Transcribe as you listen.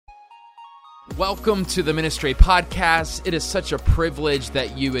Welcome to the Ministry Podcast. It is such a privilege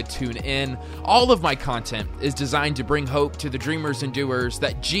that you would tune in. All of my content is designed to bring hope to the dreamers and doers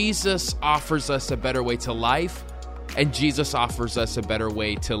that Jesus offers us a better way to life and Jesus offers us a better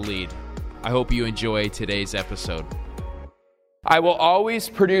way to lead. I hope you enjoy today's episode. I will always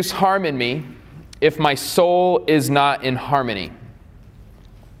produce harm in me if my soul is not in harmony.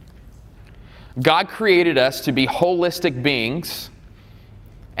 God created us to be holistic beings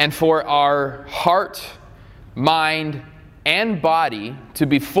and for our heart, mind, and body to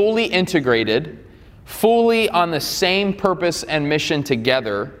be fully integrated, fully on the same purpose and mission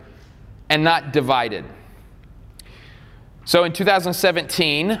together, and not divided. So in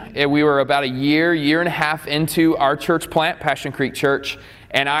 2017, we were about a year and a half into our church plant, Passion Creek Church,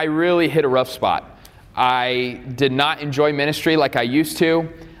 and I really hit a rough spot. I did not enjoy ministry like I used to.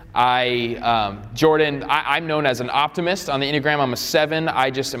 I'm known as an optimist. On the Enneagram, I'm a 7. I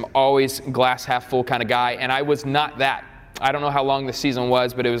just am always glass half full kind of guy, and I was not that. I don't know how long the season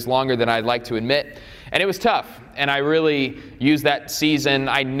was, but it was longer than I'd like to admit. And it was tough, and I really used that season.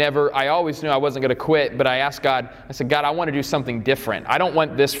 I always knew I wasn't going to quit, but I asked God, I said, God, I want to do something different. I don't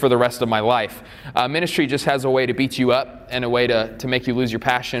want this for the rest of my life. Ministry just has a way to beat you up and a way to make you lose your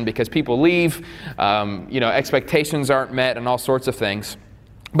passion because people leave, expectations aren't met and all sorts of things.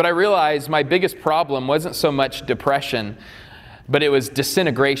 But I realized my biggest problem wasn't so much depression, but it was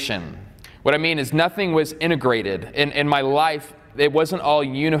disintegration. What I mean is nothing was integrated. In my life, it wasn't all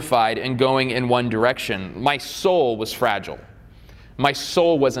unified and going in one direction. My soul was fragile. My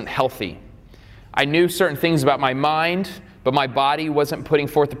soul wasn't healthy. I knew certain things about my mind, but my body wasn't putting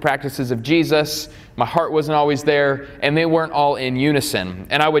forth the practices of Jesus. My heart wasn't always there, and they weren't all in unison.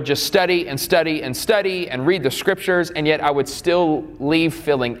 And I would just study and read the scriptures, and yet I would still leave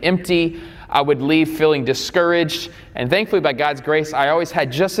feeling empty. I would leave feeling discouraged. And thankfully, by God's grace, I always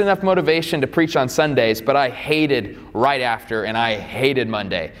had just enough motivation to preach on Sundays, but I hated right after, and I hated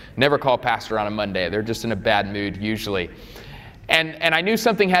Monday. Never call pastor on a Monday. They're just in a bad mood usually. And I knew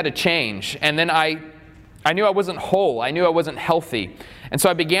something had to change. And then I knew I wasn't whole. I knew I wasn't healthy. And so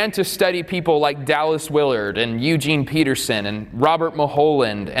I began to study people like Dallas Willard and Eugene Peterson and Robert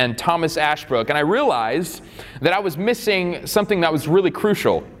Mulholland and Thomas Ashbrook. And I realized that I was missing something that was really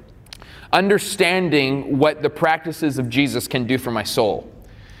crucial. Understanding what the practices of Jesus can do for my soul.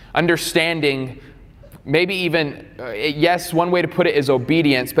 Understanding maybe even, yes, one way to put it is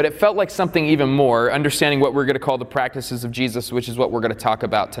obedience, but it felt like something even more, understanding what we're going to call the practices of Jesus, which is what we're going to talk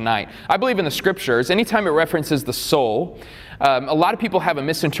about tonight. I believe in the scriptures, anytime it references the soul, a lot of people have a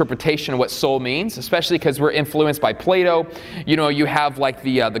misinterpretation of what soul means, especially because we're influenced by Plato. You have like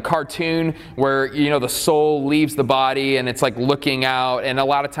the cartoon where, the soul leaves the body and it's like looking out, and a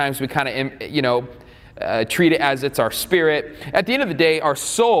lot of times we kind of, treat it as it's our spirit. At the end of the day, our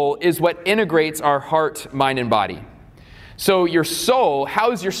soul is what integrates our heart, mind, and body. So your soul,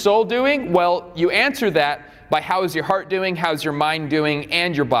 how is your soul doing? Well, you answer that by how is your heart doing, how's your mind doing,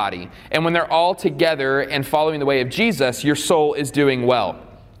 and your body. And when they're all together and following the way of Jesus, your soul is doing well.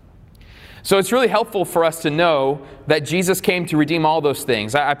 So it's really helpful for us to know that Jesus came to redeem all those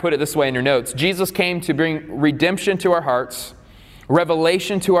things. I put it this way in your notes. Jesus came to bring redemption to our hearts,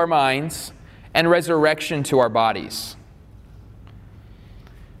 revelation to our minds, and resurrection to our bodies.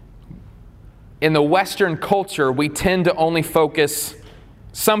 In the Western culture, we tend to only focus,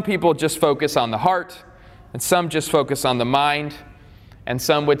 some people just focus on the heart, and some just focus on the mind, and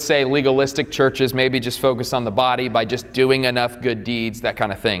some would say legalistic churches maybe just focus on the body by just doing enough good deeds, that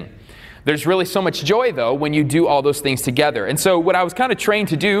kind of thing. There's really so much joy, though, when you do all those things together. And so what I was kind of trained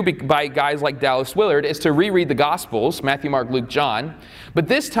to do by guys like Dallas Willard is to reread the Gospels, Matthew, Mark, Luke, John, but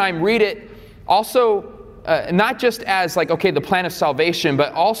this time read it also, not just as like, okay, the plan of salvation,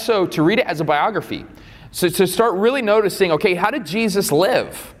 but also to read it as a biography. So to start really noticing, okay, how did Jesus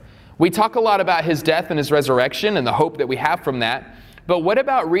live? We talk a lot about his death and his resurrection and the hope that we have from that. But what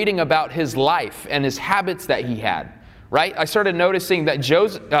about reading about his life and his habits that he had? Right? I started noticing that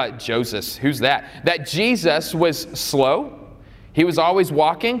that Jesus was slow. He was always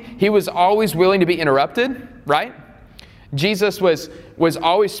walking. He was always willing to be interrupted, right? Jesus was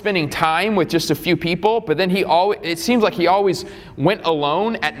always spending time with just a few people, but then it seems like he always went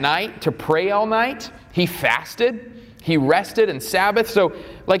alone at night to pray all night. He fasted, he rested and Sabbath. So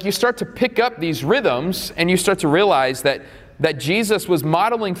like you start to pick up these rhythms and you start to realize that Jesus was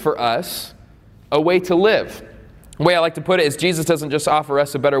modeling for us a way to live. The way I like to put it is Jesus doesn't just offer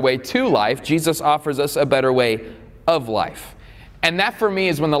us a better way to life, Jesus offers us a better way of life. And that for me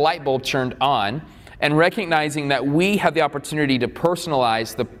is when the light bulb turned on. and recognizing that we have the opportunity to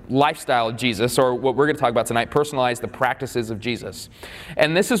personalize the lifestyle of Jesus, or what we're going to talk about tonight, personalize the practices of Jesus.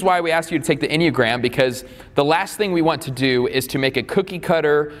 And this is why we asked you to take the Enneagram, because the last thing we want to do is to make a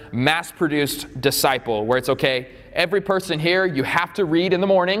cookie-cutter, mass-produced disciple, where it's okay, every person here, you have to read in the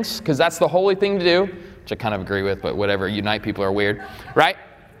mornings, because that's the holy thing to do, which I kind of agree with, but whatever, Unite people are weird, right?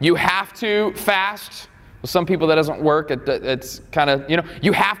 You have to fast. Well, some people that doesn't work, it's kind of,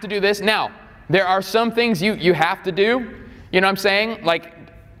 you have to do this. Now, there are some things you have to do, you know what I'm saying? Like,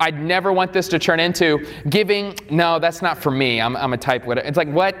 I'd never want this to turn into giving, no, that's not for me, I'm a type, whatever. It's like,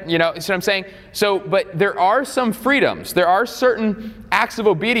 what? You know what I'm saying? So, but there are some freedoms. There are certain acts of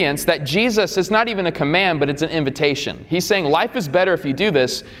obedience that Jesus, is not even a command, but it's an invitation. He's saying life is better if you do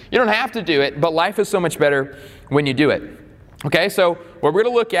this. You don't have to do it, but life is so much better when you do it. Okay, so what we're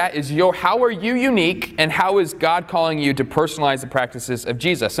going to look at is how are you unique, and how is God calling you to personalize the practices of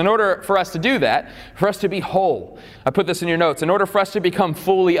Jesus? In order for us to do that, for us to be whole, I put this in your notes, in order for us to become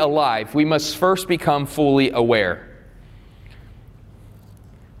fully alive, we must first become fully aware.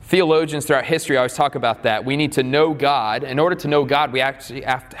 Theologians throughout history always talk about that. We need to know God. In order to know God, we actually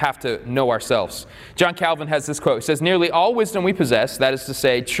have to know ourselves. John Calvin has this quote. He says, "Nearly all wisdom we possess, that is to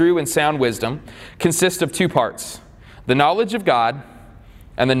say, true and sound wisdom, consists of two parts: the knowledge of God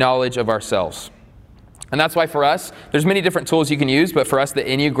and the knowledge of ourselves." And that's why for us, there's many different tools you can use, but for us, the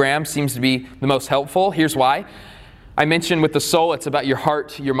Enneagram seems to be the most helpful. Here's why. I mentioned with the soul, it's about your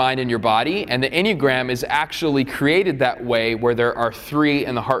heart, your mind, and your body. And the Enneagram is actually created that way, where there are 3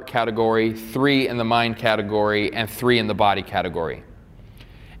 in the heart category, 3 in the mind category, and 3 in the body category.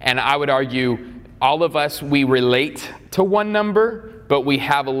 And I would argue all of us, we relate to one number, but we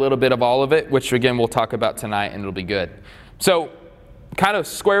have a little bit of all of it, which again we'll talk about tonight, and it'll be good. So kind of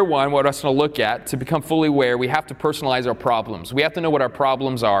square one, what we're going to look at, to become fully aware, we have to personalize our problems. We have to know what our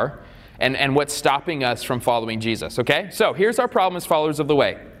problems are and what's stopping us from following Jesus, okay? So here's our problem as followers of the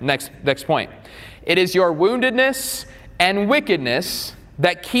way. Next point. It is your woundedness and wickedness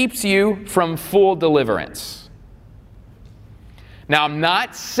that keeps you from full deliverance. Now, I'm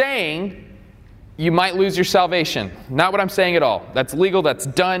not saying you might lose your salvation. Not what I'm saying at all. That's legal. That's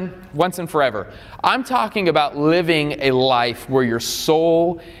done once and forever. I'm talking about living a life where your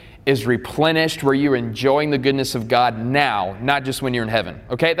soul is replenished, where you're enjoying the goodness of God now, not just when you're in heaven.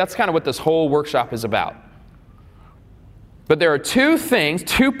 Okay? That's kind of what this whole workshop is about. But there are two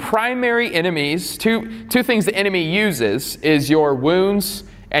primary enemies, two things the enemy uses, is your wounds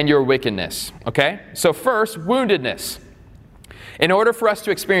and your wickedness. Okay? So first, woundedness. In order for us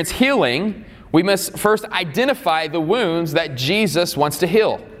to experience healing, we must first identify the wounds that Jesus wants to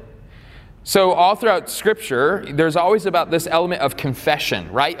heal. So all throughout Scripture, there's always about this element of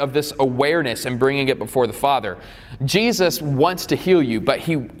confession, right? Of this awareness and bringing it before the Father. Jesus wants to heal you, but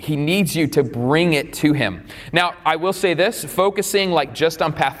He needs you to bring it to Him. Now, I will say this, focusing like just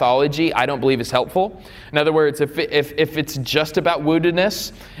on pathology, I don't believe is helpful. In other words, if it's just about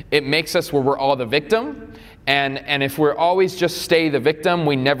woundedness, it makes us where we're all the victim. And if we're always just stay the victim,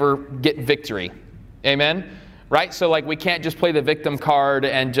 we never get victory. Amen? Right? So like we can't just play the victim card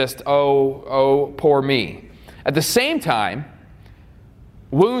and just, oh, poor me. At the same time,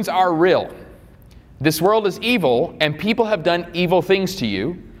 wounds are real. This world is evil, and people have done evil things to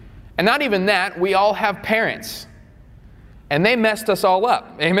you. And not even that, we all have parents. And they messed us all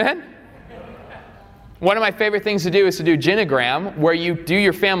up. Amen? One of my favorite things to do is to do Genogram, where you do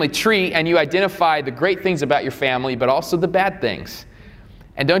your family tree and you identify the great things about your family, but also the bad things.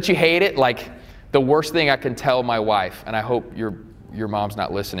 And don't you hate it? Like, the worst thing I can tell my wife, and I hope your mom's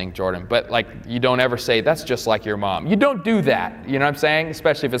not listening, Jordan, but like, you don't ever say, that's just like your mom. You don't do that, you know what I'm saying?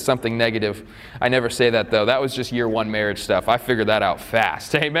 Especially if it's something negative. I never say that, though. That was just year 1 marriage stuff. I figured that out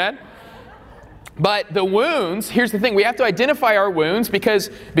fast. Amen? But the wounds, here's the thing. We have to identify our wounds because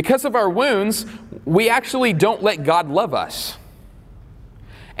of our wounds, we actually don't let God love us.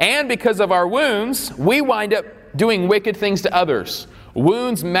 And because of our wounds, we wind up doing wicked things to others.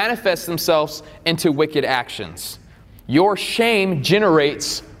 Wounds manifest themselves into wicked actions. Your shame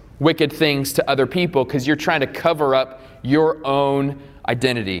generates wicked things to other people because you're trying to cover up your own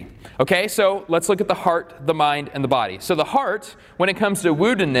identity. Okay, so let's look at the heart, the mind, and the body. So the heart, when it comes to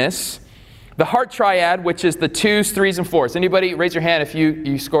woundedness, the heart triad, which is the 2s, 3s, and 4s. Anybody raise your hand if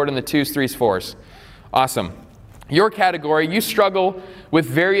you scored in the 2s, 3s, 4s. Awesome. Your category, you struggle with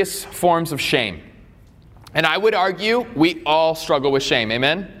various forms of shame. And I would argue we all struggle with shame.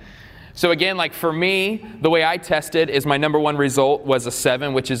 Amen? So again, like for me, the way I tested is my number 1 result was a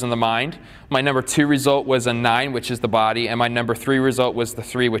 7, which is in the mind. My number 2 result was a 9, which is the body. And my number 3 result was the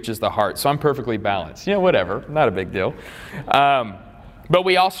 3, which is the heart. So I'm perfectly balanced. You know, whatever. Not a big deal. But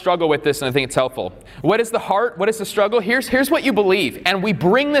we all struggle with this, and I think it's helpful. What is the heart? What is the struggle? Here's what you believe. And we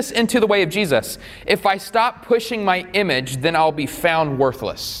bring this into the way of Jesus. If I stop pushing my image, then I'll be found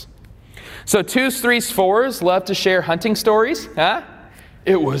worthless. So 2s, 3s, 4s love to share hunting stories. Huh?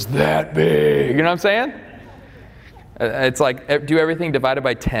 It was that big. You know what I'm saying? It's like do everything divided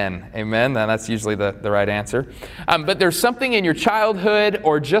by 10. Amen? And that's usually the right answer. But there's something in your childhood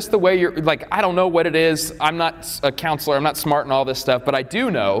or just the way you're, like, I don't know what it is. I'm not a counselor. I'm not smart in all this stuff. But I do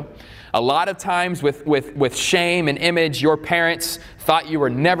know a lot of times with shame and image, your parents thought you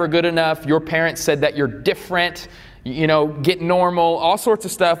were never good enough. Your parents said that you're different. Get normal, all sorts of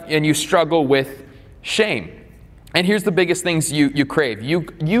stuff. And you struggle with shame. And here's the biggest things you crave.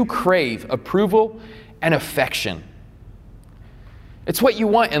 You crave approval and affection. It's what you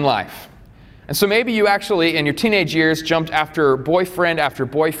want in life. And so maybe you actually, in your teenage years, jumped after boyfriend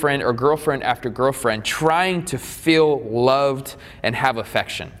or girlfriend after girlfriend, trying to feel loved and have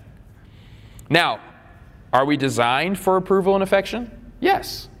affection. Now, are we designed for approval and affection?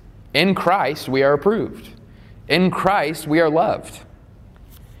 Yes. In Christ, we are approved. In Christ, we are loved.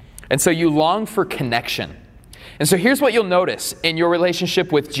 And so you long for connection. And so here's what you'll notice in your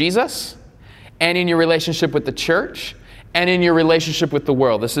relationship with Jesus and in your relationship with the church and in your relationship with the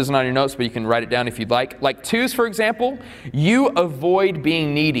world. This isn't on your notes, but you can write it down if you'd like. Like 2s, for example, you avoid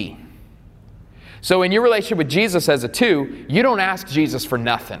being needy. So in your relationship with Jesus as a 2, you don't ask Jesus for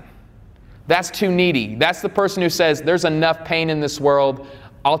nothing. That's too needy. That's the person who says, there's enough pain in this world,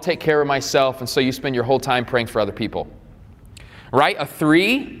 I'll take care of myself, and so you spend your whole time praying for other people. Right? A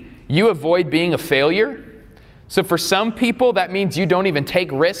 3, you avoid being a failure. So for some people, that means you don't even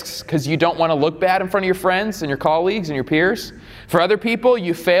take risks because you don't want to look bad in front of your friends and your colleagues and your peers. For other people,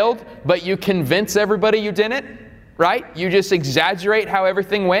 you failed, but you convince everybody you didn't, right? You just exaggerate how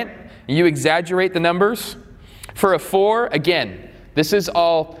everything went. You exaggerate the numbers. For a 4, again, this is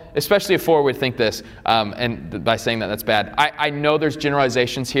all, especially a 4 would think this, and by saying that, that's bad. I know there's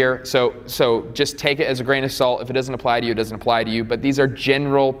generalizations here, so just take it as a grain of salt. If it doesn't apply to you, it doesn't apply to you, but these are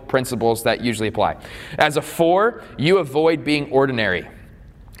general principles that usually apply. As a 4, you avoid being ordinary.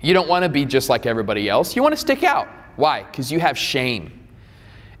 You don't want to be just like everybody else. You want to stick out. Why? Because you have shame,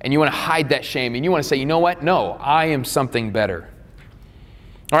 and you want to hide that shame, and you want to say, you know what? No, I am something better.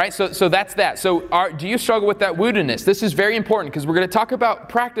 All right, so that's that. So do you struggle with that woundedness? This is very important because we're going to talk about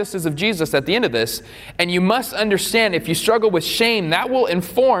practices of Jesus at the end of this. And you must understand if you struggle with shame, that will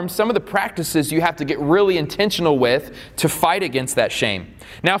inform some of the practices you have to get really intentional with to fight against that shame.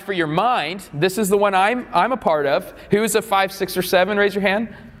 Now for your mind, this is the one I'm a part of. Who is a 5, 6, or 7? Raise your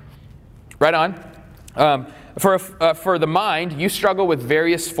hand. Right on. For the mind, you struggle with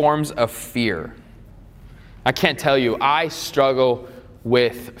various forms of fear. I can't tell you, I struggle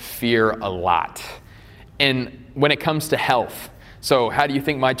with fear a lot. And when it comes to health, so how do you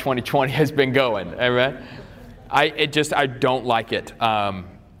think my 2020 has been going? Amen? I don't like it.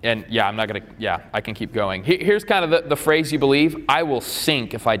 And yeah, I can keep going. Here's kind of the phrase you believe: I will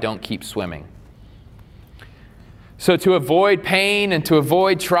sink if I don't keep swimming. So to avoid pain and to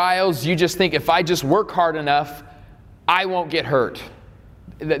avoid trials, you just think if I just work hard enough, I won't get hurt.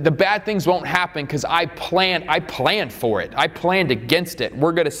 The bad things won't happen because I planned for it. I planned against it.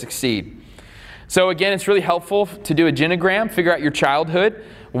 We're going to succeed. So again, it's really helpful to do a genogram, figure out your childhood.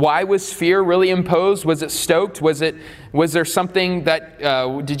 Why was fear really imposed? Was it stoked? Was there something that,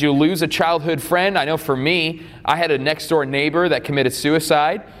 did you lose a childhood friend? I know for me, I had a next door neighbor that committed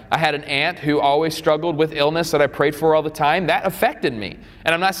suicide. I had an aunt who always struggled with illness that I prayed for all the time. That affected me.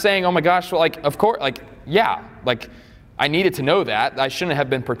 And I'm not saying, oh my gosh, well, of course, I needed to know that. I shouldn't have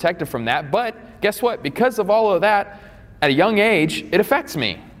been protected from that. But guess what? Because of all of that, at a young age, it affects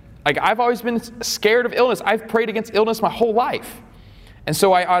me. I've always been scared of illness. I've prayed against illness my whole life. And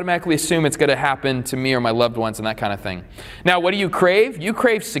so I automatically assume it's going to happen to me or my loved ones and that kind of thing. Now, what do you crave? You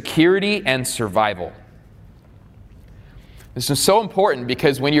crave security and survival. This is so important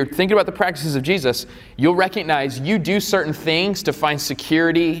because when you're thinking about the practices of Jesus, you'll recognize you do certain things to find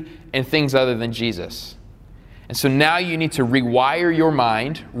security in things other than Jesus. And so now you need to rewire your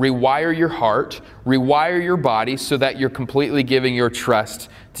mind, rewire your heart, rewire your body so that you're completely giving your trust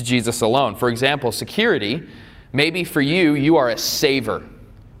to Jesus alone. For example, security, maybe for you, you are a saver.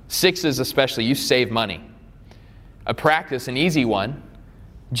 6s especially, you save money. A practice, an easy one,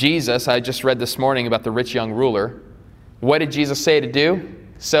 Jesus, I just read this morning about the rich young ruler. What did Jesus say to do?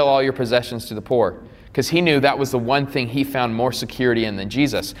 Sell all your possessions to the poor. Because he knew that was the one thing he found more security in than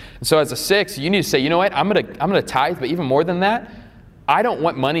Jesus. And so as a 6, you need to say, you know what, I'm gonna tithe, but even more than that, I don't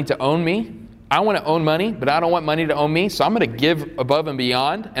want money to own me. I want to own money, but I don't want money to own me. So I'm going to give above and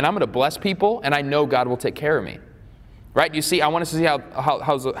beyond, and I'm going to bless people, and I know God will take care of me. Right? You see, I want us to see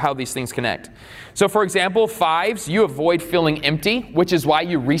how these things connect. So for example, 5s, you avoid feeling empty, which is why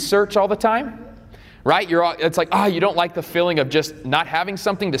you research all the time. Right? It's like, you don't like the feeling of just not having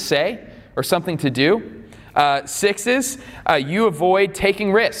something to say or something to do. 6s, you avoid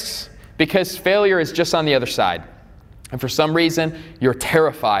taking risks because failure is just on the other side. And for some reason, you're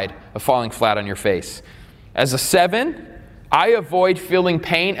terrified of falling flat on your face. As a 7, I avoid feeling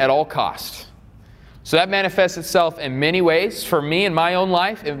pain at all costs. So that manifests itself in many ways. For me, in my own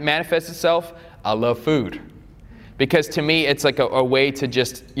life, it manifests itself, I love food. Because to me, it's like a way to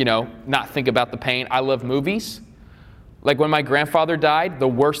just, not think about the pain. I love movies. Like when my grandfather died, the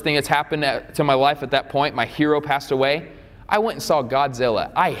worst thing that's happened to my life at that point, my hero passed away, I went and saw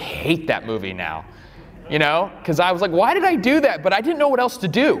Godzilla. I hate that movie now. Because I was like, why did I do that? But I didn't know what else to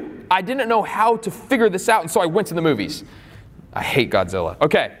do. I didn't know how to figure this out, and so I went to the movies. I hate Godzilla.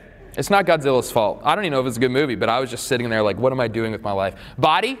 Okay. It's not Godzilla's fault. I don't even know if it's a good movie, but I was just sitting there like, what am I doing with my life?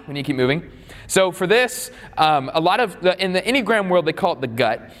 Body, we need to keep moving. So for this, a lot of, in the Enneagram world, they call it the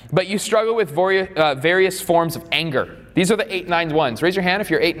gut, but you struggle with various forms of anger. These are the 8, 9, 1s. Raise your hand if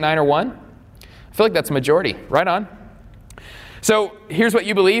you're 8, 9, or 1. I feel like that's a majority. Right on. So here's what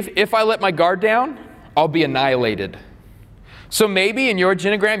you believe. If I let my guard down, I'll be annihilated. So maybe in your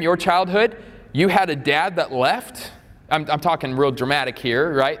genogram, your childhood, you had a dad that left. I'm talking real dramatic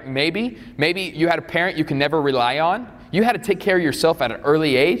here, right? Maybe you had a parent you can never rely on. You had to take care of yourself at an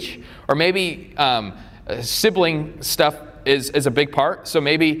early age. Or maybe sibling stuff is a big part. So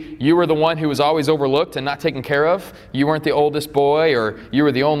maybe you were the one who was always overlooked and not taken care of. You weren't the oldest boy, or you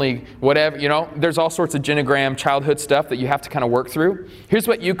were the only whatever. There's all sorts of genogram childhood stuff that you have to kind of work through. Here's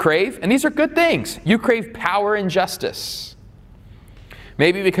what you crave, and these are good things. You crave power and justice.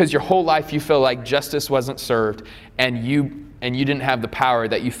 Maybe because your whole life you feel like justice wasn't served and you didn't have the power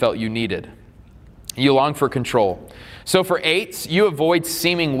that you felt you needed. You long for control. So for 8s, you avoid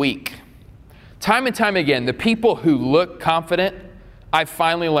seeming weak. Time and time again, the people who look confident, I've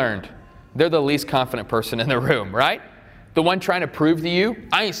finally learned, they're the least confident person in the room, right? The one trying to prove to you,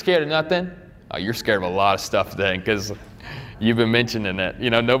 I ain't scared of nothing. Oh, you're scared of a lot of stuff then, because you've been mentioning it.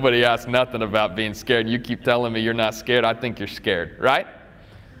 Nobody asked nothing about being scared. You keep telling me you're not scared. I think you're scared, right?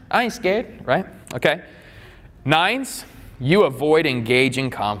 I ain't scared, right? Okay. 9s, you avoid engaging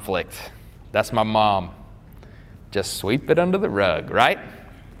conflict. That's my mom. Just sweep it under the rug, right?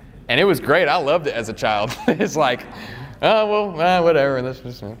 And it was great. I loved it as a child. It's like, whatever.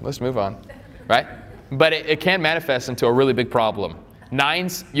 Let's move on, right? But it can manifest into a really big problem.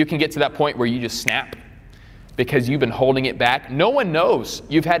 9s, you can get to that point where you just snap because you've been holding it back. No one knows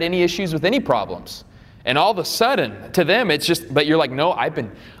you've had any issues with any problems. And all of a sudden, to them, it's just, but you're like, no, I've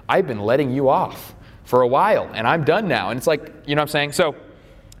been letting you off for a while, and I'm done now. And it's like, you know what I'm saying? So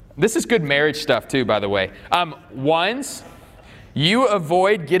this is good marriage stuff too, by the way. 1s, you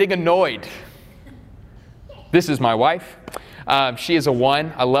avoid getting annoyed. This is my wife. She is a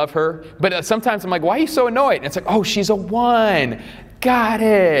 1. I love her. But sometimes I'm like, why are you so annoyed? And it's like, oh, she's a 1. Got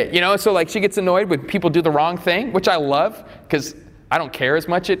it. So like she gets annoyed when people do the wrong thing, which I love because I don't care as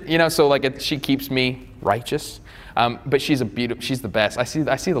much. She keeps me righteous. But she's the best. I see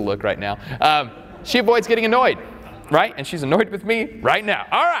the look right now. She avoids getting annoyed, right? And she's annoyed with me right now.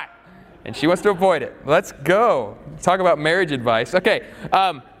 All right. And she wants to avoid it. Let's go. Talk about marriage advice. Okay.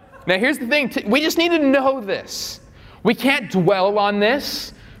 Now here's the thing. We just need to know this. We can't dwell on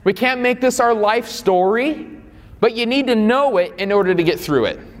this. We can't make this our life story. But you need to know it in order to get through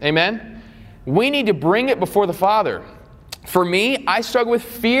it. Amen? We need to bring it before the Father. For me, I struggle with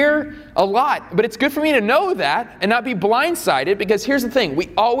fear a lot, but it's good for me to know that and not be blindsided, because here's the thing.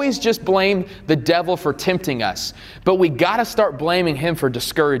 We always just blame the devil for tempting us, but we got to start blaming him for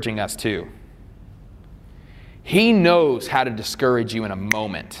discouraging us too. He knows how to discourage you in a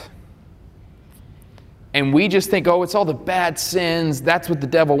moment. And we just think, oh, it's all the bad sins. That's what the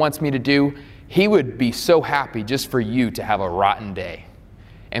devil wants me to do. He would be so happy just for you to have a rotten day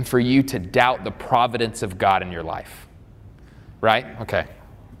and for you to doubt the providence of God in your life. Right? Okay.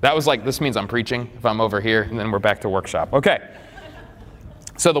 That was like, this means I'm preaching if I'm over here, and then we're back to workshop. Okay.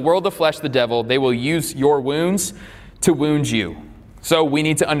 So the world, the flesh, the devil, they will use your wounds to wound you. So we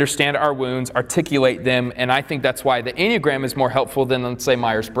need to understand our wounds, articulate them, and I think that's why the Enneagram is more helpful than, let's say,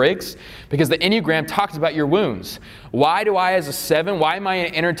 Myers-Briggs, because the Enneagram talks about your wounds. Why do I, as a 7, why am I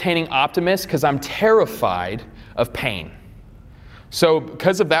an entertaining optimist? Because I'm terrified of pain. So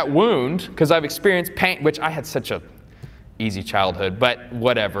because of that wound, because I've experienced pain, which I had such a easy childhood, but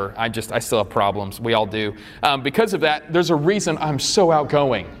whatever. I still have problems. We all do. Because of that, there's a reason I'm so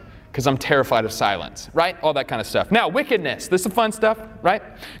outgoing, because I'm terrified of silence, right? All that kind of stuff. Now, wickedness. This is the fun stuff, right?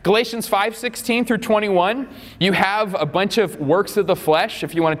 Galatians 5:16 through 21. You have a bunch of works of the flesh.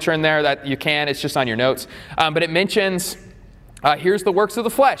 If you want to turn there, that you can. It's just on your notes. But it mentions, here's the works of the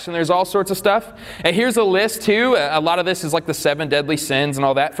flesh, and there's all sorts of stuff. And here's a list, too. A lot of this is like the 7 deadly sins and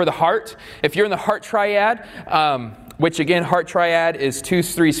all that. For the heart, if you're in the heart triad, which again, heart triad is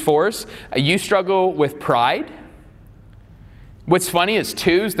 2s, 3s, 4s, you struggle with pride. What's funny is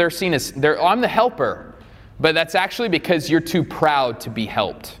 2s, they're seen as, I'm the helper, but that's actually because you're too proud to be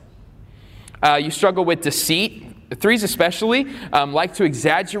helped. You struggle with deceit. 3s especially like to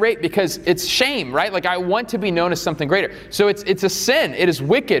exaggerate because it's shame, right? Like I want to be known as something greater. So it's a sin. It is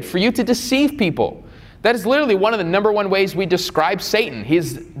wicked for you to deceive people. That is literally one of the number one ways we describe Satan. He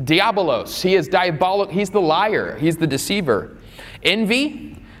is diabolos. He is diabolic. He's the liar. He's the deceiver.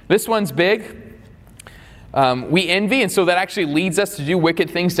 Envy. This one's big. We envy, and so that actually leads us to do wicked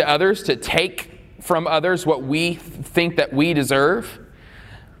things to others, to take from others what we think that we deserve.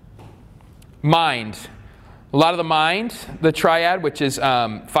 Mind. A lot of the mind, the triad, which is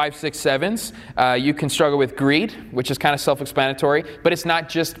 5, 6, 7s, you can struggle with greed, which is kind of self-explanatory, but it's not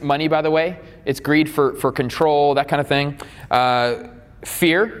just money, by the way. It's greed for control, that kind of thing.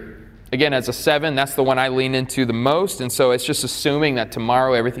 Fear, again, as a 7, that's the one I lean into the most, and so it's just assuming that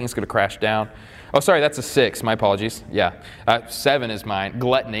tomorrow everything's going to crash down. Oh, sorry, that's a 6. My apologies. Yeah. 7 is mine.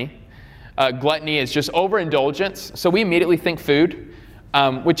 Gluttony. Gluttony is just overindulgence. So we immediately think food,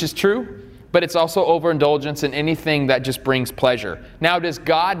 which is true, but it's also overindulgence in anything that just brings pleasure. Now, does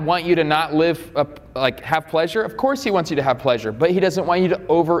God want you to not have pleasure? Of course He wants you to have pleasure, but He doesn't want you to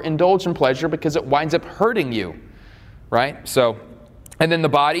overindulge in pleasure because it winds up hurting you, right? So, and then the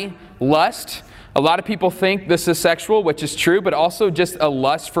body, lust. A lot of people think this is sexual, which is true, but also just a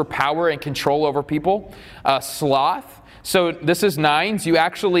lust for power and control over people. Sloth. So this is 9s. You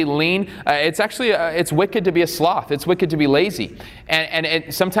actually lean. It's wicked to be a sloth. It's wicked to be lazy.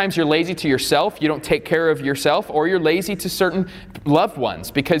 And sometimes you're lazy to yourself. You don't take care of yourself, or you're lazy to certain loved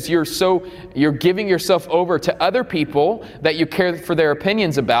ones because you're giving yourself over to other people that you care for their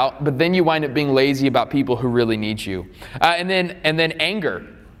opinions about, but then you wind up being lazy about people who really need you. And then anger.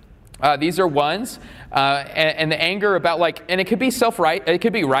 These are 1s, and the anger about and it could be it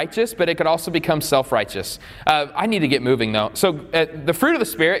could be righteous, but it could also become self-righteous. I need to get moving though. So the fruit of the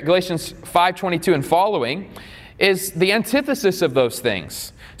Spirit, Galatians 5:22 and following, is the antithesis of those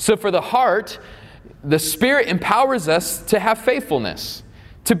things. So for the heart, the Spirit empowers us to have faithfulness,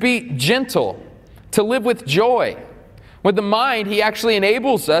 to be gentle, to live with joy. With the mind, He actually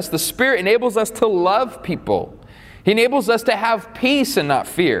enables us, the Spirit enables us to love people. He enables us to have peace and not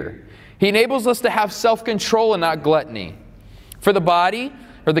fear. He enables us to have self-control and not gluttony. For the body,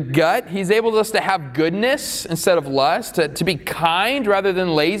 or the gut, He's enabled us to have goodness instead of lust, to be kind rather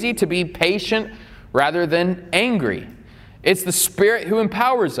than lazy, to be patient rather than angry. It's the Spirit who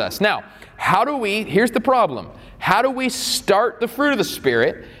empowers us. Now, here's the problem. How do we start the fruit of the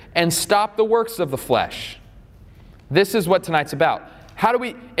Spirit and stop the works of the flesh? This is what tonight's about.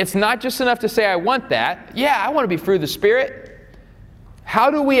 It's not just enough to say, I want that. Yeah, I want to be fruit of the Spirit. How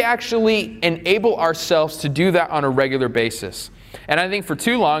do we actually enable ourselves to do that on a regular basis? And I think for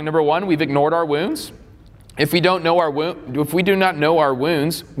too long, number 1, we've ignored our wounds. If we do not know our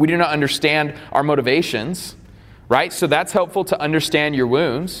wounds, we do not understand our motivations, right? So that's helpful to understand your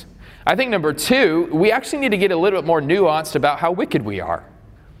wounds. I think number 2, we actually need to get a little bit more nuanced about how wicked we are.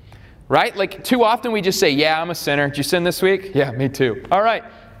 Right? Like too often we just say, yeah, I'm a sinner. Did you sin this week? Yeah, me too. All right,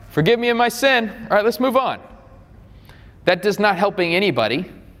 forgive me of my sin. All right, let's move on. That does not helping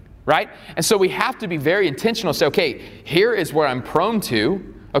anybody, right? And so we have to be very intentional. Say, okay, here is where I'm prone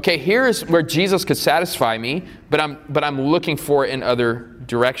to. Okay, here is where Jesus could satisfy me, but I'm looking for it in other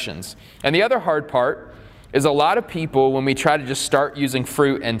directions. And the other hard part is a lot of people, when we try to just start using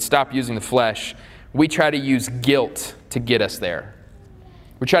fruit and stop using the flesh, we try to use guilt to get us there.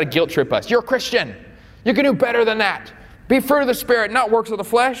 We try to guilt trip us. You're a Christian. You can do better than that. Be fruit of the Spirit, not works of the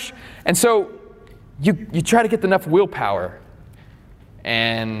flesh. And so you try to get enough willpower,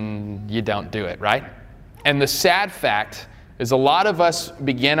 and you don't do it, right? And the sad fact is a lot of us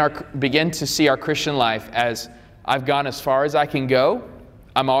begin to see our Christian life as, I've gone as far as I can go.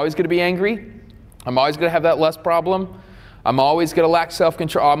 I'm always going to be angry. I'm always going to have that lust problem. I'm always going to lack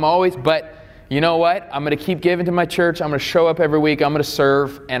self-control. But you know what? I'm going to keep giving to my church. I'm going to show up every week. I'm going to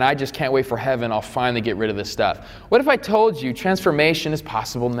serve, and I just can't wait for heaven. I'll finally get rid of this stuff. What if I told you transformation is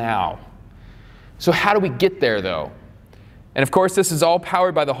possible now? So how do we get there, though? And of course, this is all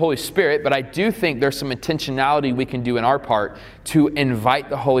powered by the Holy Spirit, but I do think there's some intentionality we can do in our part to invite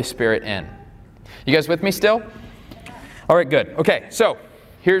the Holy Spirit in. You guys with me still? All right, good. Okay, so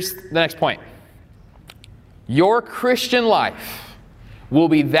here's the next point. Your Christian life will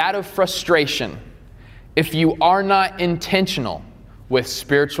be that of frustration if you are not intentional with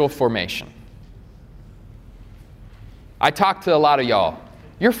spiritual formation. I talk to a lot of y'all.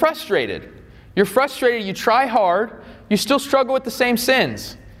 You're frustrated. You're frustrated, you try hard, you still struggle with the same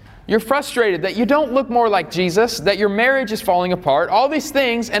sins. You're frustrated that you don't look more like Jesus, that your marriage is falling apart, all these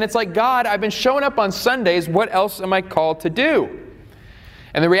things, and it's like, God, I've been showing up on Sundays, what else am I called to do?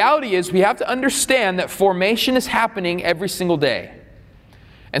 And the reality is we have to understand that formation is happening every single day.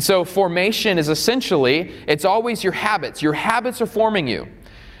 And so formation is essentially, it's always your habits. Your habits are forming you.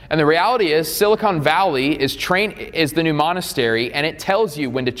 And the reality is Silicon Valley is the new monastery, and it tells you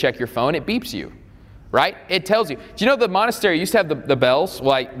when to check your phone. It beeps you, right? It tells you. Do you know the monastery used to have the bells?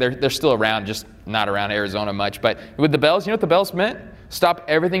 Well, they're still around, just not around Arizona much. But with the bells, you know what the bells meant? Stop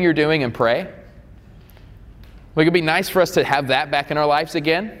everything you're doing and pray. Like, it'd be nice for us to have that back in our lives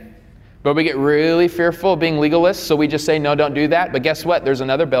again. But we get really fearful of being legalists, so we just say, no, don't do that. But guess what? There's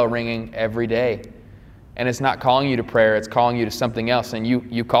another bell ringing every day. And it's not calling you to prayer, it's calling you to something else, and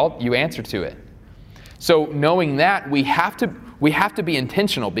you answer to it. So knowing that, we have to be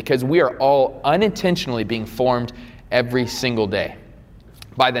intentional, because we are all unintentionally being formed every single day.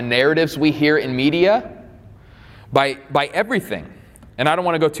 By the narratives we hear in media, by everything. And I don't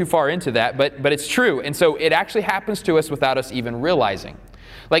want to go too far into that, but it's true. And so it actually happens to us without us even realizing.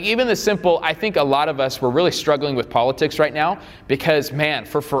 Like, even the simple, I think a lot of us, we're really struggling with politics right now because, man,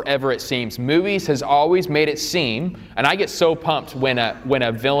 for forever it seems, movies has always made it seem, and I get so pumped when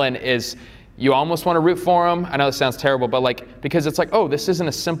a villain is, you almost want to root for him. I know this sounds terrible, but because it's like, oh, this isn't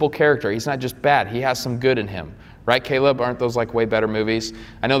a simple character. He's not just bad. He has some good in him. Right, Caleb? Aren't those way better movies?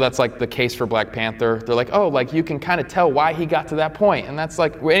 I know that's the case for Black Panther. They're oh, you can kind of tell why he got to that point. And that's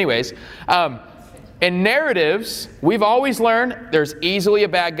anyways. In narratives, we've always learned there's easily a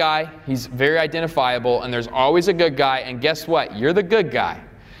bad guy. He's very identifiable, and there's always a good guy. And guess what? You're the good guy.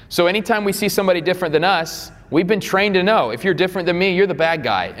 So anytime we see somebody different than us, we've been trained to know, if you're different than me, you're the bad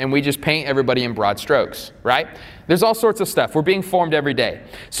guy. And we just paint everybody in broad strokes, right? There's all sorts of stuff. We're being formed every day.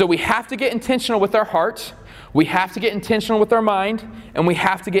 So we have to get intentional with our heart. We have to get intentional with our mind. And we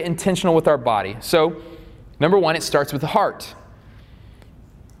have to get intentional with our body. So, number one, it starts with the heart.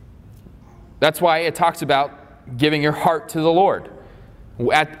 That's why it talks about giving your heart to the Lord.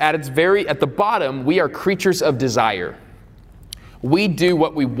 At the bottom, we are creatures of desire. We do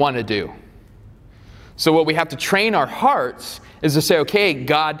what we want to do. So what we have to train our hearts is to say, okay,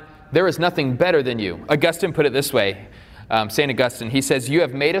 God, there is nothing better than you. Augustine put it this way, St. Augustine, he says, you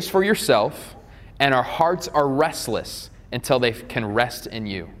have made us for yourself, and our hearts are restless until they can rest in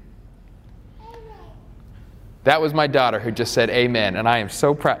you. That was my daughter who just said amen, and I am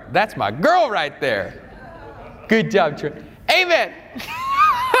so proud. That's my girl right there. Good job, Trey. Amen.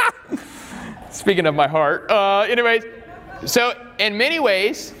 Speaking of my heart. Anyways, so in many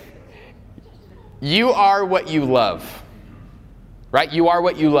ways, you are what you love. Right? You are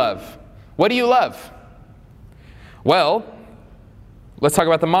what you love. What do you love? Well, let's talk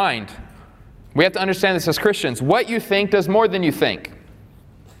about the mind. We have to understand this as Christians. What you think does more than you think.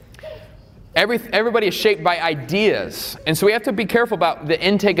 Everybody is shaped by ideas. And so we have to be careful about the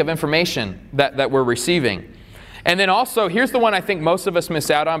intake of information that we're receiving. And then also, here's the one I think most of us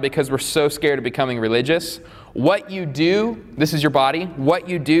miss out on because we're so scared of becoming religious. What you do, this is your body, what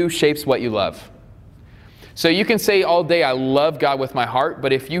you do shapes what you love. So you can say all day, I love God with my heart,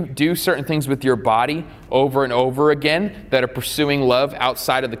 but if you do certain things with your body over and over again that are pursuing love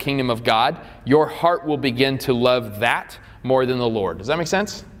outside of the kingdom of God, your heart will begin to love that more than the Lord. Does that make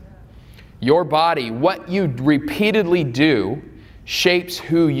sense? Your body, what you repeatedly do, shapes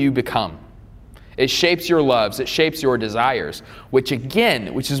who you become. It shapes your loves. It shapes your desires, which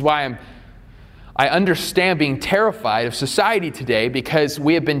is why I understand being terrified of society today, because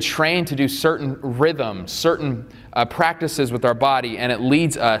we have been trained to do certain rhythms, certain practices with our body, and it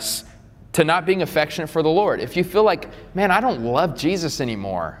leads us to not being affectionate for the Lord. If you feel like, man, I don't love Jesus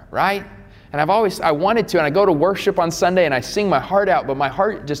anymore, right? And I wanted to, and I go to worship on Sunday and I sing my heart out, but my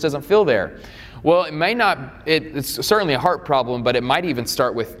heart just doesn't feel there. Well, it's certainly a heart problem, but it might even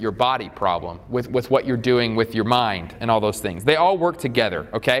start with your body problem, with what you're doing with your mind and all those things. They all work together,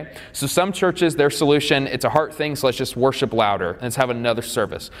 okay? So some churches, their solution, it's a heart thing, so let's just worship louder and let's have another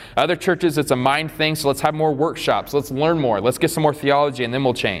service. Other churches, it's a mind thing, so let's have more workshops. Let's learn more. Let's get some more theology and then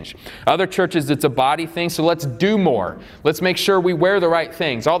we'll change. Other churches, it's a body thing, so let's do more. Let's make sure we wear the right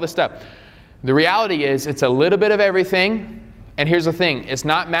things, all this stuff. The reality is it's a little bit of everything, and here's the thing, it's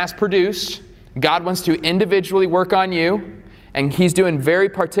not mass-produced. God wants to individually work on you, and He's doing very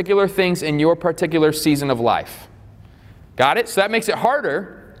particular things in your particular season of life. Got it? So that makes it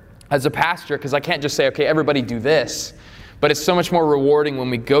harder as a pastor because I can't just say, okay, everybody do this. But it's so much more rewarding when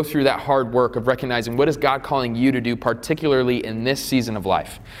we go through that hard work of recognizing what is God calling you to do, particularly in this season of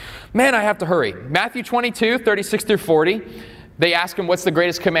life. Man, I have to hurry. Matthew 22, 36 through 40. They ask him, what's the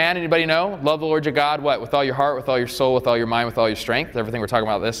greatest command? Anybody know? Love the Lord your God, what? With all your heart, with all your soul, with all your mind, with all your strength. Everything we're talking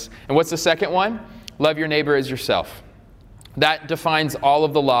about this. And what's the second one? Love your neighbor as yourself. That defines all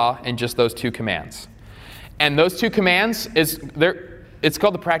of the law in just those two commands. And those two commands, it's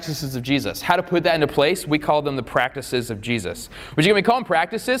called the practices of Jesus. How to put that into place, we call them the practices of Jesus. Would you call them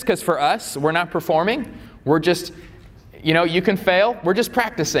practices? Because for us, we're not performing. We're just, you can fail. We're just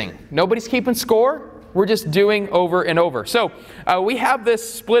practicing. Nobody's keeping score. We're just doing over and over. So we have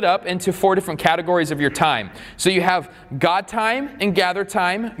this split up into 4 different categories of your time. So you have God time and gather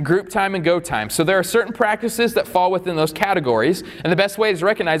time, group time and go time. So there are certain practices that fall within those categories. And the best way is to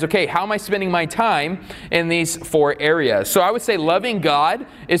recognize, okay, how am I spending my time in these 4 areas? So I would say loving God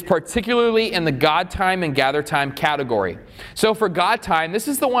is particularly in the God time and gather time category. So for God time, this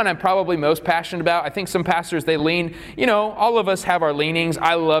is the one I'm probably most passionate about. I think some pastors, they lean, all of us have our leanings.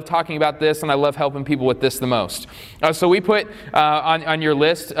 I love talking about this and I love helping people with this the most. So we put on your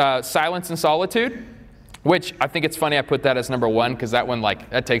list silence and solitude, which I think it's funny I put that as number 1 because that one,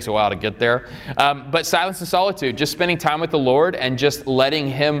 that takes a while to get there. But silence and solitude, just spending time with the Lord and just letting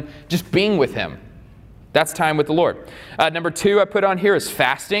Him, just being with Him. That's time with the Lord. Number 2 I put on here is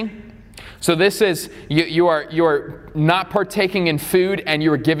fasting. So this is, you are not partaking in food and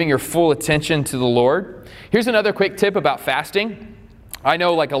you are giving your full attention to the Lord. Here's another quick tip about fasting. I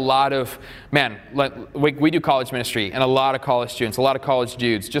know a lot of, we do college ministry, and a lot of college students, a lot of college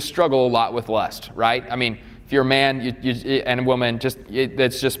dudes just struggle a lot with lust, right? I mean, if you're a man and a woman,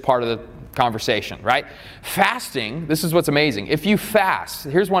 that's just part of the conversation, right? Fasting, this is what's amazing. If you fast,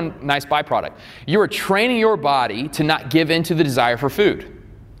 here's one nice byproduct. You are training your body to not give in to the desire for food.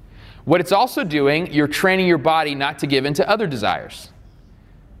 What it's also doing, you're training your body not to give in to other desires.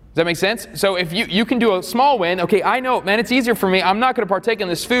 Does that make sense? So if you can do a small win, okay, I know, man, it's easier for me. I'm not going to partake in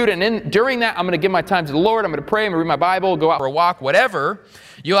this food. And then during that, I'm going to give my time to the Lord. I'm going to pray. I'm going to read my Bible, go out for a walk, whatever.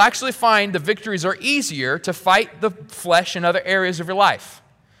 You'll actually find the victories are easier to fight the flesh in other areas of your life.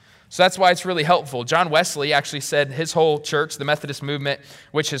 So that's why it's really helpful. John Wesley actually said his whole church, the Methodist movement,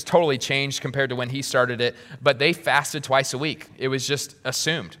 which has totally changed compared to when he started it, but they fasted twice a week. It was just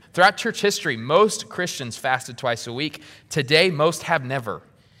assumed. Throughout church history, most Christians fasted twice a week. Today, most have never.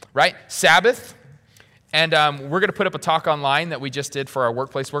 Right? Sabbath. And we're going to put up a talk online that we just did for our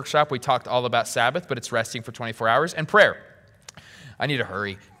workplace workshop. We talked all about Sabbath, but it's resting for 24 hours. And prayer. I need to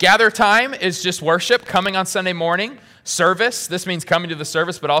hurry. Gather time is just worship, coming on Sunday morning. Service. This means coming to the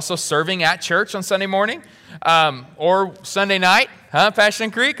service, but also serving at church on Sunday morning. Or Sunday night.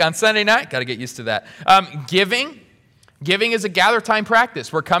 Passion Creek on Sunday night. Got to get used to that. Giving. Giving is a gather time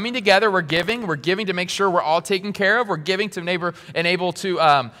practice. We're coming together, we're giving to make sure we're all taken care of. We're giving to enable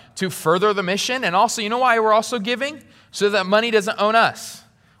to further the mission. And also, you know why we're also giving? So that money doesn't own us.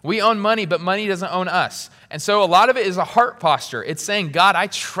 We own money, but money doesn't own us. And so a lot of it is a heart posture. It's saying, God, I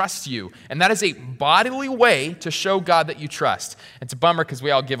trust you. And that is a bodily way to show God that you trust. It's a bummer because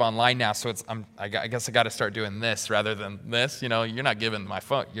we all give online now, so I guess I got to start doing this rather than this. You're not giving my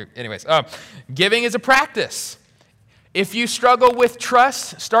phone. Anyways, giving is a practice. If you struggle with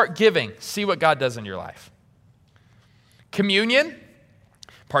trust, start giving. See what God does in your life. Communion,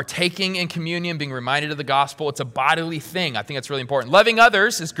 partaking in communion, being reminded of the gospel. It's a bodily thing. I think that's really important. Loving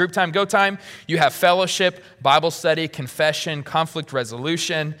others is group time, go time. You have fellowship, Bible study, confession, conflict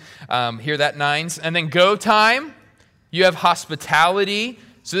resolution. Hear that, nines. And then go time, you have hospitality.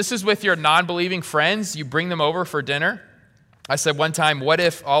 So this is with your non-believing friends. You bring them over for dinner. I said one time, what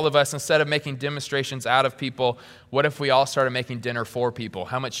if all of us, instead of making demonstrations out of people, what if we all started making dinner for people?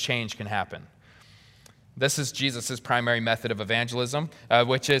 How much change can happen? This is Jesus' primary method of evangelism,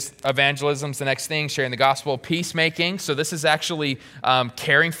 which is evangelism's the next thing, sharing the gospel, peacemaking. So this is actually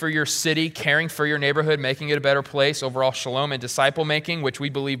caring for your city, caring for your neighborhood, making it a better place, overall shalom, and disciple making, which we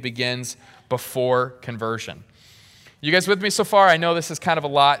believe begins before conversion. You guys with me so far? I know this is kind of a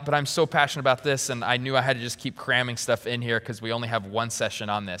lot, but I'm so passionate about this, and I knew I had to just keep cramming stuff in here because we only have one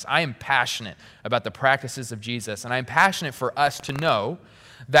session on this. I am passionate about the practices of Jesus, and I'm passionate for us to know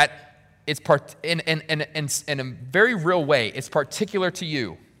that it's in a very real way, it's particular to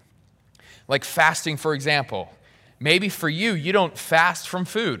you. Like fasting, for example. Maybe for you, you don't fast from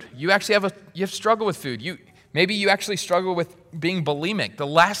food. You actually have struggle with food. Maybe you actually struggle with being bulimic. The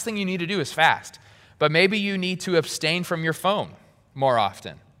last thing you need to do is fast. But maybe you need to abstain from your phone more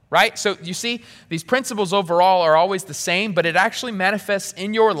often, right? So you see, these principles overall are always the same, but it actually manifests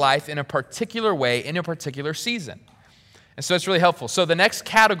in your life in a particular way, in a particular season. And so it's really helpful. So the next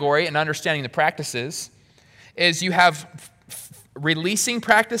category in understanding the practices is you have releasing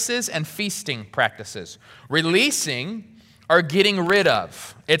practices and feasting practices. Releasing are getting rid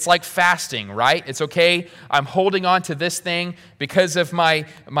of. It's like fasting, right? It's okay, I'm holding on to this thing because of I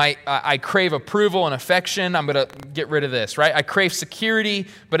crave approval and affection, I'm going to get rid of this, right? I crave security,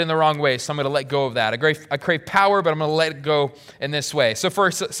 but in the wrong way, so I'm going to let go of that. I crave power, but I'm going to let it go in this way. So for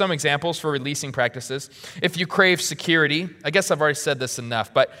some examples for releasing practices, if you crave security, I guess I've already said this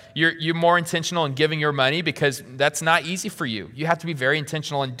enough, but you're more intentional in giving your money because that's not easy for you. You have to be very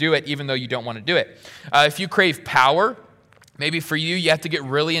intentional and do it even though you don't want to do it. If you crave power, maybe for you, you have to get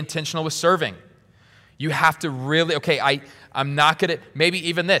really intentional with serving. You have to really, I'm not going to, maybe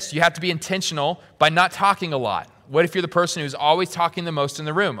even this, you have to be intentional by not talking a lot. What if you're the person who's always talking the most in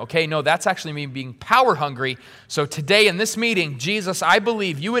the room? Okay, no, that's actually me being power hungry. So today in this meeting, Jesus, I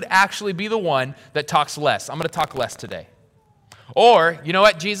believe you would actually be the one that talks less. I'm going to talk less today. Or, you know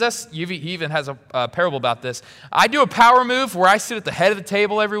what, Jesus, he even has a parable about this. I do a power move where I sit at the head of the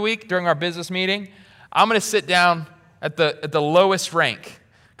table every week during our business meeting. I'm going to sit down at the lowest rank,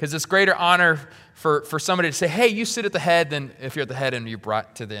 because it's greater honor for somebody to say, hey, you sit at the head than if you're at the head and you're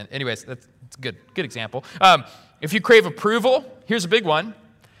brought to the end. Anyways, that's a good example. If you crave approval, here's a big one.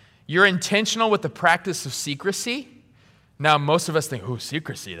 You're intentional with the practice of secrecy. Now, most of us think, oh,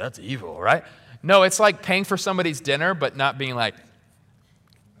 secrecy, that's evil, right? No, it's like paying for somebody's dinner, but not being like,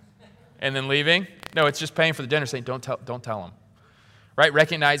 and then leaving. No, it's just paying for the dinner, saying, don't tell them, right?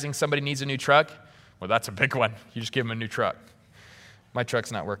 Recognizing somebody needs a new truck. Well, that's a big one. You just give them a new truck. My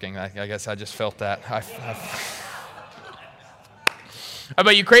truck's not working. I guess I just felt that.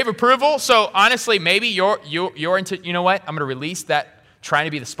 But you crave approval. So honestly, maybe you're into, you know what? I'm going to release that trying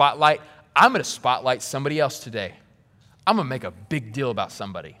to be the spotlight. I'm going to spotlight somebody else today. I'm going to make a big deal about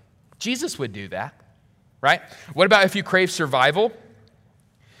somebody. Jesus would do that, right? What about if you crave survival?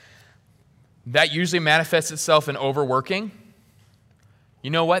 That usually manifests itself in overworking. You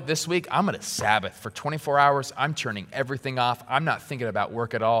know what? This week, I'm going to Sabbath for 24 hours. I'm turning everything off. I'm not thinking about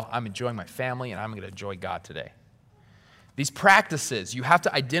work at all. I'm enjoying my family, and I'm going to enjoy God today. These practices, you have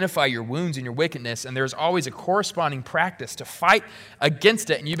to identify your wounds and your wickedness, and there's always a corresponding practice to fight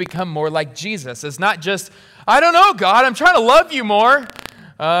against it, and you become more like Jesus. It's not just, I don't know, God, I'm trying to love you more.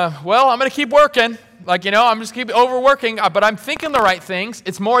 Well, I'm going to keep working. I'm just keep overworking, but I'm thinking the right things.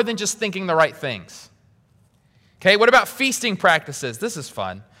 It's more than just thinking the right things. Okay, what about feasting practices? This is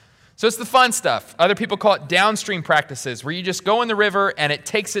fun. So it's the fun stuff. Other people call it downstream practices, where you just go in the river and it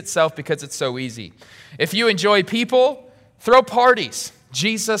takes itself because it's so easy. If you enjoy people, throw parties.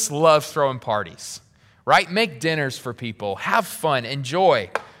 Jesus loves throwing parties, right? Make dinners for people. Have fun.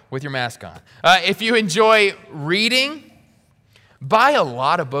 Enjoy with your mask on. If you enjoy reading, buy a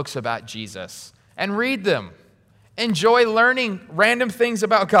lot of books about Jesus and read them. Enjoy learning random things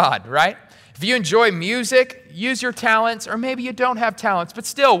about God, right? If you enjoy music, use your talents, or maybe you don't have talents, but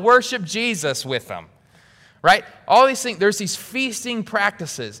still worship Jesus with them, right? All these things, there's these feasting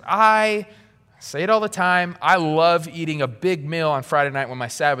practices. I say it all the time. I love eating a big meal on Friday night when my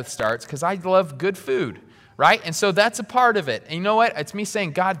Sabbath starts because I love good food, right? And so that's a part of it. And you know what? It's me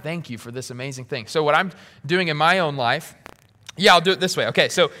saying, God, thank you for this amazing thing. So what I'm doing in my own life, I'll do it this way. Okay,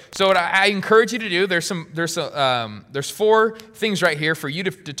 so what I encourage you to do, there's 4 things right here for you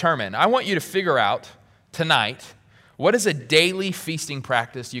to determine. I want you to figure out tonight, what is a daily feasting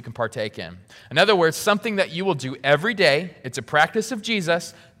practice you can partake in? In other words, something that you will do every day. It's a practice of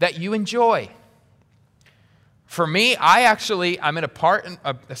Jesus that you enjoy. For me, I'm in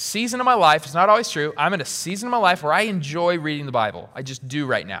a season of my life. It's not always true. I'm in a season of my life where I enjoy reading the Bible. I just do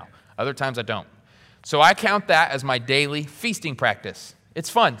right now. Other times I don't. So I count that as my daily feasting practice.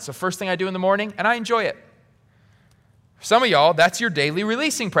 It's fun. It's the first thing I do in the morning, and I enjoy it. For some of y'all, that's your daily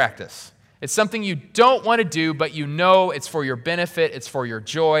releasing practice. It's something you don't want to do, but you know it's for your benefit, it's for your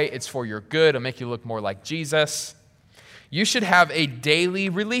joy, it's for your good, it'll make you look more like Jesus. You should have a daily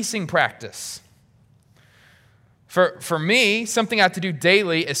releasing practice. For me, something I have to do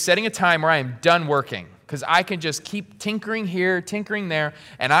daily is setting a time where I am done working. Because I can just keep tinkering here, tinkering there,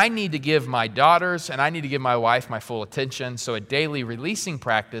 and I need to give my daughters and I need to give my wife my full attention. So a daily releasing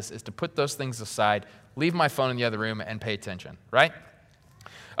practice is to put those things aside, leave my phone in the other room, and pay attention, right?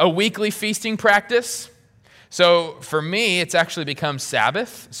 A weekly feasting practice. So for me, it's actually become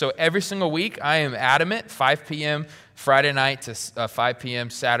Sabbath. So every single week, I am adamant, 5 p.m. Friday night to 5 p.m.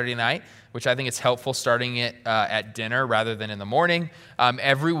 Saturday night, which I think is helpful starting it at dinner rather than in the morning.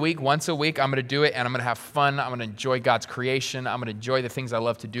 Every week, once a week, I'm going to do it, and I'm going to have fun. I'm going to enjoy God's creation. I'm going to enjoy the things I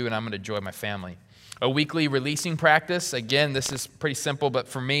love to do, and I'm going to enjoy my family. A weekly releasing practice. Again, this is pretty simple, but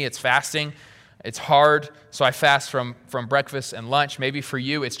for me, it's fasting. It's hard, so I fast from breakfast and lunch. Maybe for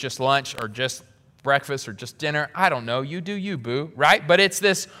you, it's just lunch or just breakfast or just dinner. I don't know. You do you, boo, right? But it's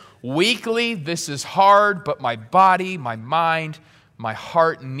this weekly, this is hard, but my body, my mind, my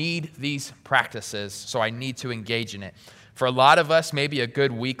heart need these practices, so I need to engage in it. For a lot of us, maybe a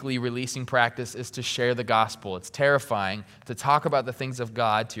good weekly releasing practice is to share the gospel. It's terrifying to talk about the things of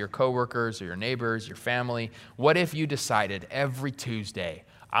God to your coworkers or your neighbors, your family. What if you decided every Tuesday,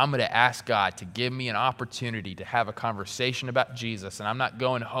 I'm going to ask God to give me an opportunity to have a conversation about Jesus, and I'm not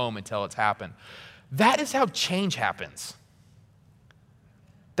going home until it's happened? That is how change happens.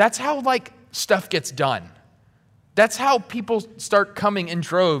 That's how, stuff gets done. That's how people start coming in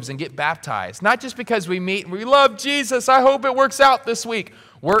droves and get baptized. Not just because we meet and we love Jesus, I hope it works out this week.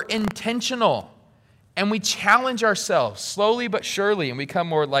 We're intentional, and we challenge ourselves slowly but surely, and we become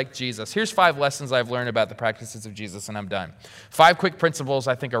more like Jesus. Here's 5 lessons I've learned about the practices of Jesus, and I'm done. 5 quick principles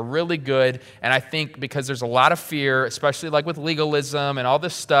I think are really good, and I think because there's a lot of fear, especially with legalism and all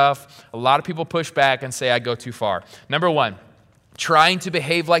this stuff, a lot of people push back and say I go too far. Number 1, trying to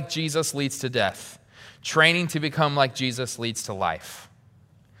behave like Jesus leads to death. Training to become like Jesus leads to life.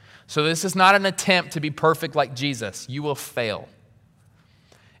 So this is not an attempt to be perfect like Jesus. You will fail.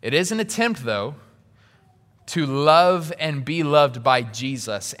 It is an attempt, though, to love and be loved by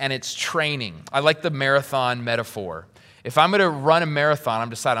Jesus, and it's training. I like the marathon metaphor. If I'm going to run a marathon, I'm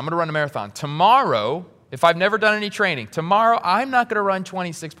going to run a marathon. Tomorrow, if I've never done any training, tomorrow I'm not going to run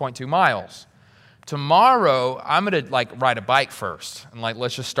 26.2 miles. Tomorrow, I'm going to ride a bike first, and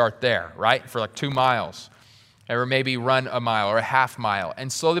let's just start there, right? For 2 miles, or maybe run a mile or a half mile,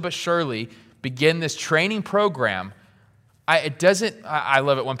 and slowly but surely begin this training program. I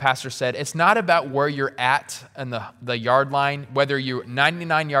love it when Pastor said, it's not about where you're at in the yard line, whether you're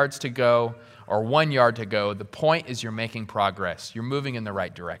 99 yards to go or 1 yard to go. The point is you're making progress. You're moving in the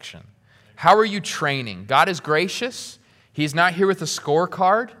right direction. How are you training? God is gracious. He's not here with a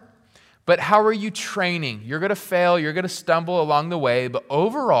scorecard. But how are you training? You're going to fail, you're going to stumble along the way, but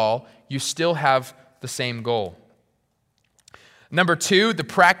overall, you still have the same goal. Number 2, the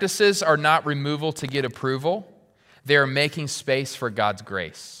practices are not removal to get approval. They are making space for God's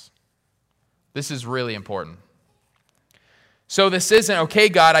grace. This is really important. So this isn't, okay,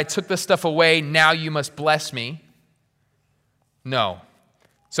 God, I took this stuff away, now you must bless me. No.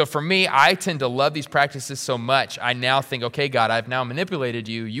 So for me, I tend to love these practices so much, I now think, okay, God, I've now manipulated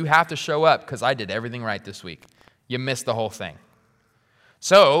you. You have to show up because I did everything right this week. You missed the whole thing.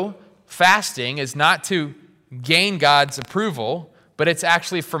 So fasting is not to gain God's approval, but it's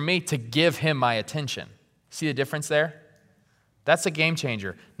actually for me to give him my attention. See the difference there? That's a game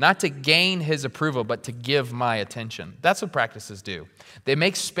changer. Not to gain his approval, but to give my attention. That's what practices do. They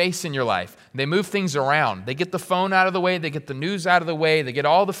make space in your life. They move things around. They get the phone out of the way. They get the news out of the way. They get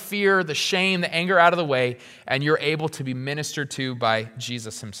all the fear, the shame, the anger out of the way, and you're able to be ministered to by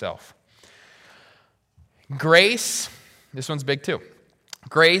Jesus himself. Grace, this one's big too.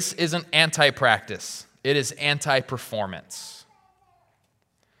 Grace isn't anti-practice. It is anti-performance.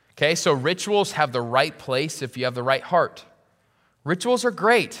 Okay, so rituals have the right place if you have the right heart. Rituals are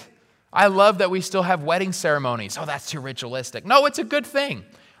great. I love that we still have wedding ceremonies. Oh, that's too ritualistic. No, it's a good thing.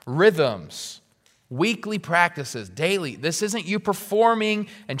 Rhythms, weekly practices, daily. This isn't you performing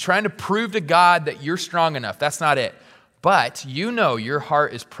and trying to prove to God that you're strong enough. That's not it. But you know your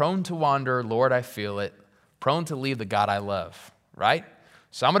heart is prone to wander. Lord, I feel it. Prone to leave the God I love, right?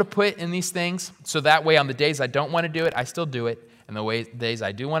 So I'm going to put in these things so that way on the days I don't want to do it, I still do it. And the days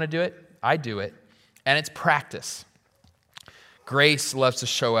I do want to do it, I do it. And it's practice. Grace loves to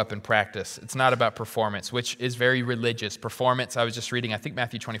show up in practice. It's not about performance, which is very religious. Performance, I was just reading, I think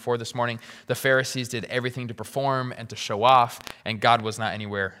Matthew 24 this morning. The Pharisees did everything to perform and to show off, and God was not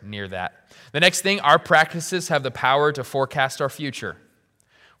anywhere near that. The next thing, our practices have the power to forecast our future.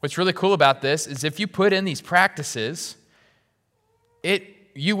 What's really cool about this is if you put in these practices,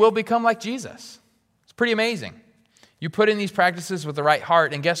 you will become like Jesus. It's pretty amazing. You put in these practices with the right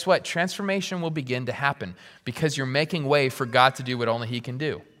heart, and guess what? Transformation will begin to happen because you're making way for God to do what only he can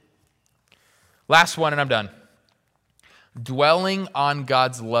do. Last one, and I'm done. Dwelling on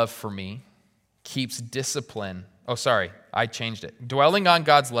God's love for me keeps discipline. Oh, sorry, I changed it. Dwelling on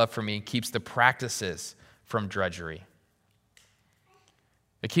God's love for me keeps the practices from drudgery.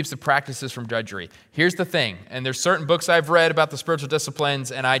 It keeps the practices from drudgery. Here's the thing, and there's certain books I've read about the spiritual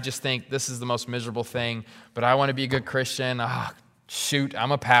disciplines, and I just think this is the most miserable thing, but I want to be a good Christian. Shoot,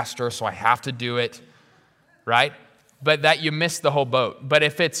 I'm a pastor, so I have to do it, right? But that you miss the whole boat. But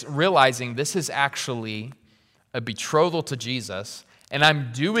if it's realizing this is actually a betrothal to Jesus, and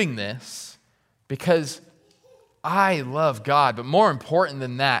I'm doing this because I love God, but more important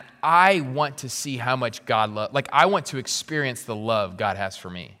than that, I want to see how much God loves. Like, I want to experience the love God has for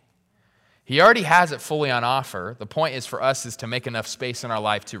me. He already has it fully on offer. The point is for us is to make enough space in our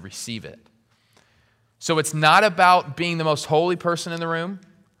life to receive it. So it's not about being the most holy person in the room.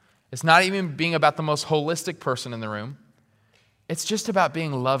 It's not even being about the most holistic person in the room. It's just about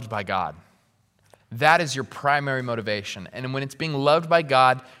being loved by God. That is your primary motivation. And when it's being loved by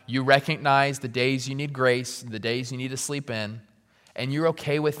God, you recognize the days you need grace, the days you need to sleep in, and you're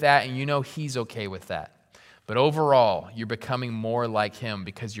okay with that, and you know He's okay with that. But overall, you're becoming more like Him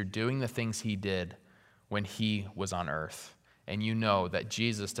because you're doing the things He did when He was on earth. And you know that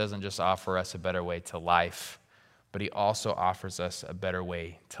Jesus doesn't just offer us a better way to life, but He also offers us a better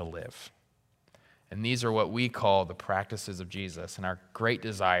way to live. And these are what we call the practices of Jesus. And our great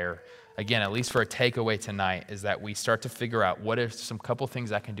desire, again, at least for a takeaway tonight, is that we start to figure out what are some couple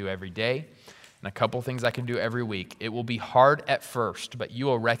things I can do every day and a couple things I can do every week. It will be hard at first, but you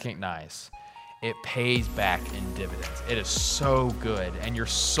will recognize it pays back in dividends. It is so good, and your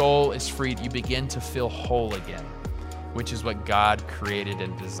soul is freed. You begin to feel whole again, which is what God created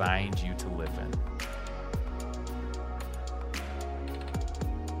and designed you to live in.